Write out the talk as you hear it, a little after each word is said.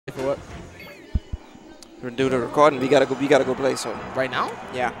We're due to recording. We gotta go play. So Right now?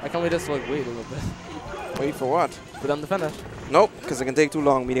 yeah. Why can't we just like wait a little bit? Wait for what? Put on the finish. Nope, because it can take too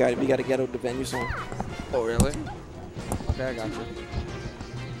long. We gotta get out of the venue soon. Oh really? Okay, I got you.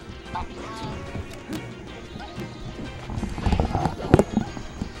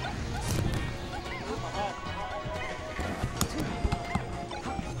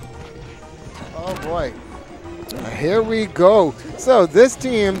 Oh boy. Here we go. So these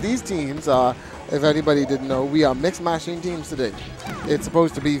teams, if anybody didn't know, we are mixed matching teams today. It's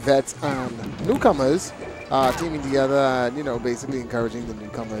supposed to be vets and newcomers teaming together and, you know, basically encouraging the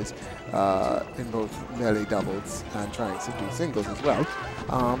newcomers in both melee doubles and trying to do singles as well.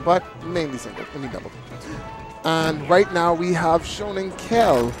 But mainly singles, I mean double. And right now we have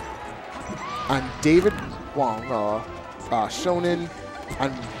ShounenKel and David Wong, Shounen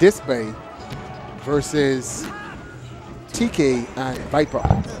and Disbay versus TK and Viper.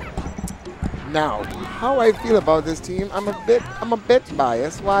 Now, how I feel about this team, I'm a bit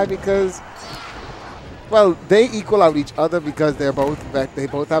biased. Why? Because, well, they equal out each other because they both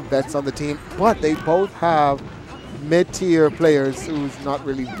have vets on the team, but they both have mid-tier players who's not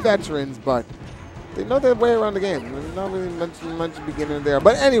really veterans, but they know their way around the game. There's not really much beginning there.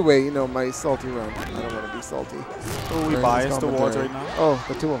 But anyway, you know, my salty run. I don't want to be salty. Who are we biased towards right now? Oh,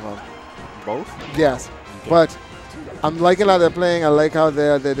 the two of them. Both? Yes, okay. But I'm liking how they're playing. I like how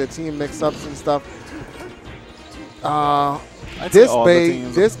the team mix-ups and stuff.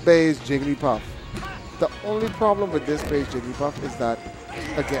 This base Jigglypuff. The only problem with this base Jigglypuff is that,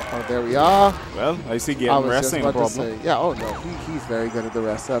 again, oh, there we are. Well, I see getting resting problem. Say, yeah, oh no, he's very good at the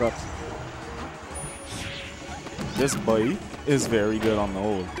rest setups. This boy is very good on the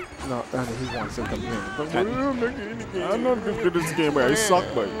hold. No, and he wants to come in. I'm not good at this game, but I suck,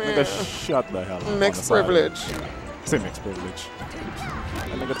 boy. Nigga, shut the hell up. Mixed privilege. Say mixed privilege.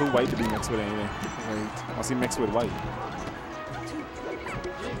 That nigga too white to be mixed with anything. Right. Must he mixed with white?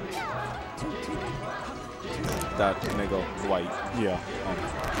 That nigga white. Yeah.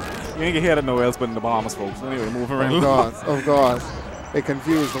 You ain't gonna hear that nowhere else but in the Bahamas, folks. Anyway, moving right along. Of course. They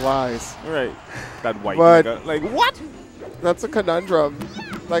confuse the wise. Right. That white but nigga. Like, what? That's a conundrum.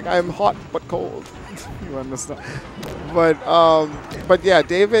 Like, I'm hot but cold. You understand? But yeah,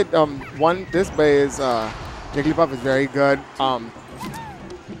 David, this bay is, Jigglypuff is very good.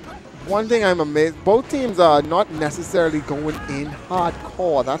 One thing I'm amazed, both teams are not necessarily going in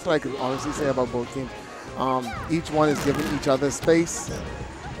hardcore. That's what I can honestly say about both teams. Each one is giving each other space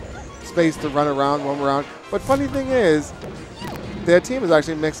to run around, roam around. But funny thing is, their team is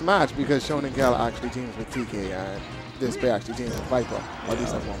actually mixed match because ShounenKel actually teams with TK and this bay actually teams with Viper, or at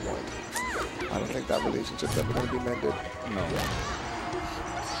least at one point. I don't think that relationship's ever going to be mended. No.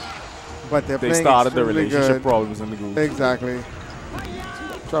 But they started the relationship problems in the group. Exactly.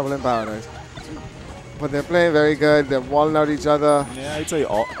 Trouble in paradise. But they're playing very good. They're walling out each other. Yeah, I'd say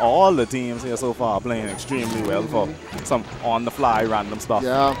all the teams here so far are playing extremely well for some on-the-fly random stuff.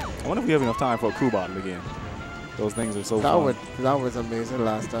 Yeah. I wonder if we have enough time for a crew battle again. Those things are so fun. That was amazing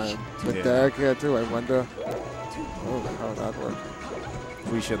last time. With Derek here too, I wonder how that worked.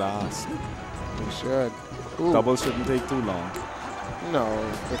 We should ask. We should. Ooh. Double shouldn't take too long. No,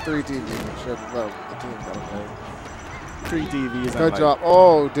 the 3 TV should, well, the team gotta play. 3 TVs. Good job.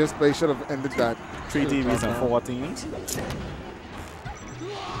 Oh, Display should have ended that. 3 TVs and 4 teams.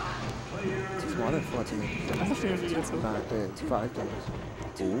 It's more than 4 teams. How much teams do you get? 5 teams. 5 teams.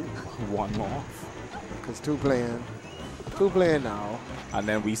 Ooh, one more. Because 2 playing. 2 playing now. And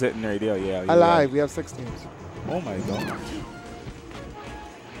then we sitting right there, yeah. I lied, we have 6 teams. Oh my god.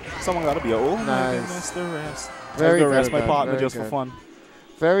 Someone gotta be nice. The rest. Very good. Rest my partner just for fun.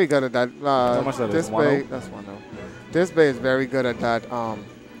 Very good at that. How much that is? Display, that's 1-0. Display is very good at that,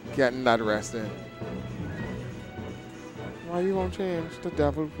 getting that rest in. Why you won't change? The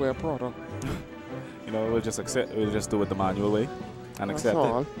devil wear Prada. You know, we'll just accept. We'll just do it the manual way and accept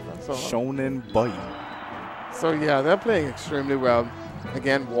it. That's all. Shonen boy. So yeah, they're playing extremely well.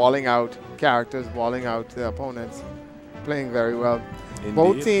 Again, walling out characters, walling out their opponents, playing very well. Indeed.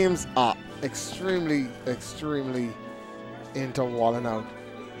 Both teams are extremely into walling out.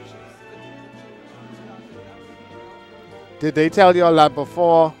 Did they tell you all that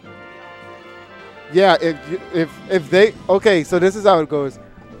before? Yeah, if they, okay, so this is how it goes.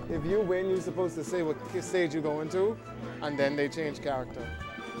 If you win, you're supposed to say what stage you're going to, and then they change character.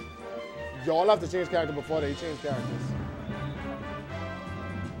 Y'all have to change character before they change characters.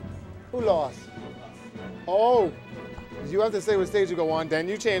 Who lost? Oh, you have to say what stage you go on, then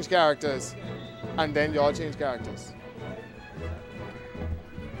you change characters, and then y'all change characters.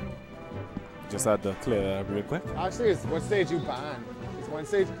 Just had to clear that real quick. Actually, it's what stage you ban. One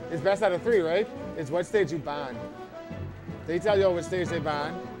stage. It's best out of 3, right? It's what stage you ban. They tell y'all what stage they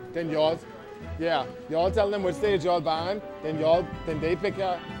ban, then y'all, yeah, y'all tell them what stage y'all ban, then they pick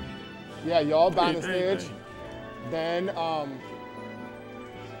a, yeah, y'all ban the stage, then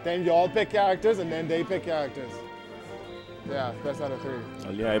y'all pick characters, and then they pick characters. Yeah, best out of 3.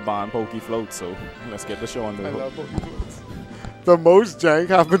 Well, yeah, I banned Pokey Float, so let's get the show on the I road. love Pokey Floats. The most jank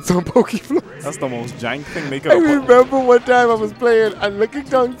happens on Pokey Floats. That's the most jank thing they could I have put. remember one time I was playing and Licking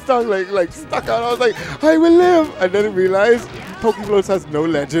Tongue's tongue like stuck out. I was like, I will live. And then I realized Pokey Floats has no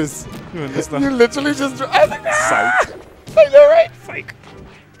ledges. You understand? You literally just, I was like, Psych. I know, right? Psych.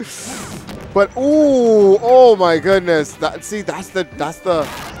 But ooh, oh my goodness. That's the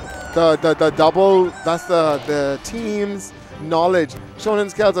double, that's the team's knowledge.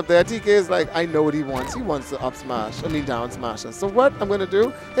 ShounenKel's up there. TK is like, I know what he wants. He wants to up smash. I mean down smash us. So what I'm gonna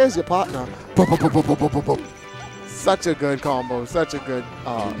do, here's your partner. Boop, boop, boop, boop, boop, boop, boop. Such a good combo, such a good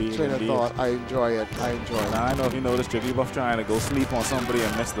train of thought. I enjoy it. I enjoy it. Now I know if you noticed Jiggy Buff trying to go sleep on somebody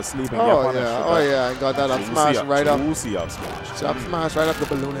and miss the sleep and get Oh punished. yeah, oh yeah, I got that up smash right up. Juicy up smash. Up smash right up the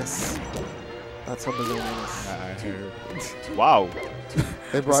balloonist. That's her balloonist. Wow.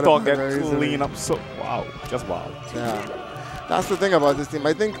 They brought Start it get very easily. clean up so wow. Just wow. Yeah. That's the thing about this team.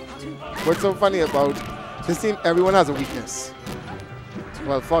 I think what's so funny about this team, everyone has a weakness.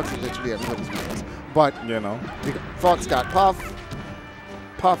 Well, Fox is literally everybody's weakness. But You know. Fox got Puff.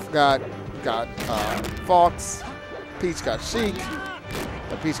 Puff got Fox. Peach got Sheik.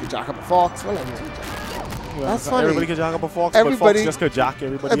 But Peach could jack up a Fox. Well, everyone could jack up a Fox. That's funny. Everybody could jack up a Fox, Everybody- but Fox just could jack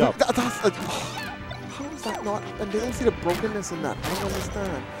everybody up. How is that not? And they don't see the brokenness in that. I don't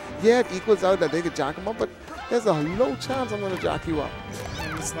understand. Yeah, it equals out that they could jack him up, but there's a low chance I'm going to jack you up.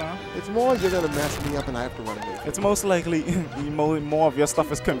 It's more you're going to mess me up and I have to run away. It's most likely more of your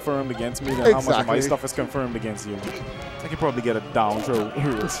stuff is confirmed against me than how much of my stuff is confirmed against you. I could probably get a down throw.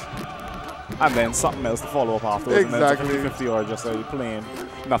 And then something else to follow up afterwards. Exactly. And then it's a 50-50 or just like plain,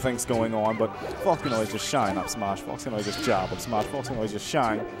 nothing's going on. But Fox can always just shine up smash. Fox can always just jab up smash. Fox can always just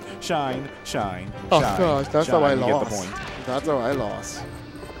shine. Oh gosh, that's how I You lost. get the point. That's how I lost.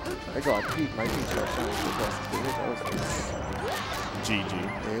 I got Pete. My Pete got shine. GG.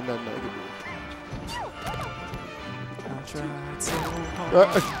 Ain't nothing I I tried so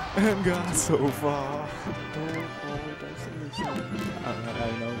hard and got so far. I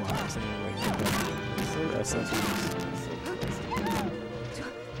know why I'm saying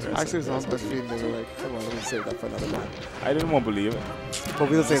Actually, it sounds best feeling. They were like, come on, let me save that for another time. I didn't want to believe it. But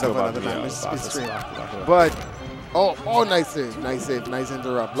we'll save that for another time. It's stream. But, oh, nice save, nice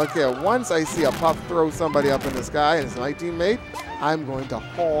interrupt. Look here, once I see a Puff throw somebody up in the sky and it's my teammate, I'm going to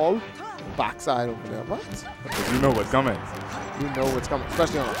haul backside over there. What? Because you know what's coming. You know what's coming,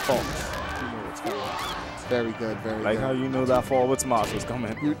 especially on a Fox. You know what's coming. Very good, very good. Like how you know that forward smash was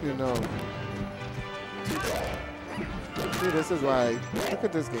coming. You know. See, this is why, look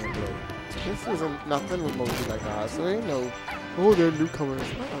at this gameplay. This isn't nothing remotely like that. So ain't no, oh, they're newcomers.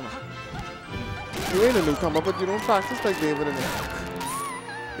 You ain't a newcomer, but you don't practice like David and them.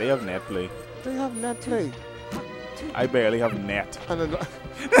 They have net play. They have net play. I barely have net. And then,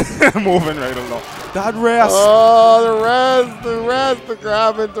 Moving right along. That rest. oh, the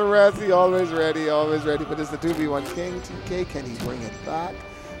grab into rest. He always ready. But it's the 2v1 King. TK, can he bring it back?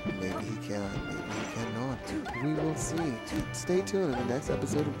 Maybe he can, maybe he cannot. We will see. Stay tuned in the next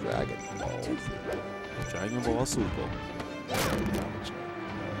episode of Dragon Ball. Dragon Ball Super.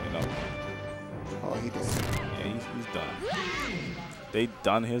 You know. Oh, he did. Yeah, he's done. They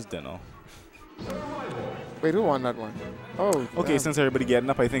done his dinner. Wait, who won that one? Oh, Okay, damn. since everybody getting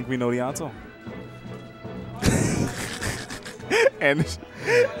up, I think we know the answer. And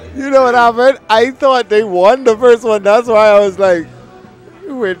You know what happened? I thought they won the first one. That's why I was like,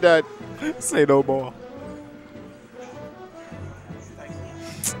 who with that? say no more.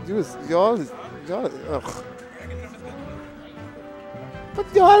 Y'all, ugh.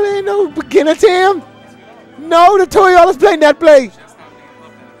 But y'all ain't no beginner team. No, the two of y'all is playing that play.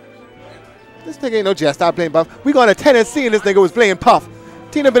 This nigga ain't no just stop playing Puff. We going to Tennessee and this nigga was playing Puff.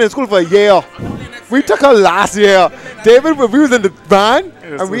 Tina been in school for a year. We took her last year. David, we was in the van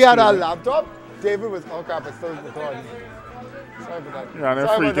and we had our laptop. David was, oh crap, it's still recording. Sorry for that. Yeah, they're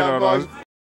Sorry about freaking that, out boys. on us.